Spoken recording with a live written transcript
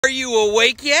Are you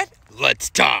awake yet? Let's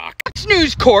talk. Fox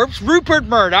News Corp's Rupert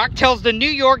Murdoch tells the New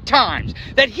York Times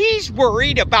that he's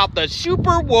worried about the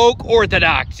super woke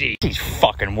orthodoxy. He's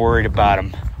fucking worried about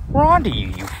him. We're on to you,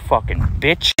 you fucking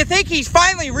bitch. You think he's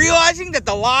finally realizing that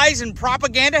the lies and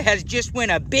propaganda has just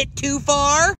went a bit too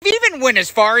far? He even went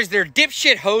as far as their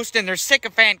dipshit host and their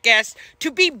sycophant guests to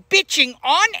be bitching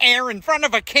on air in front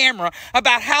of a camera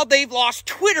about how they've lost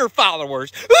Twitter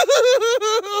followers.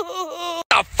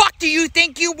 The fuck do you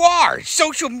think you are?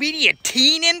 Social media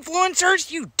teen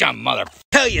influencers? You dumb mother.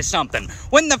 Tell you something.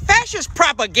 When the fascist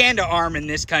propaganda arm in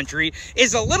this country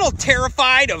is a little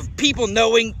terrified of people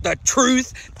knowing the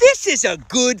truth, this is a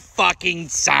good fucking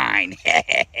sign.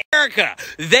 America,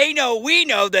 they know we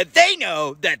know that they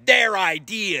know that their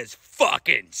ideas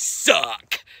fucking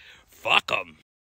suck. Fuck them.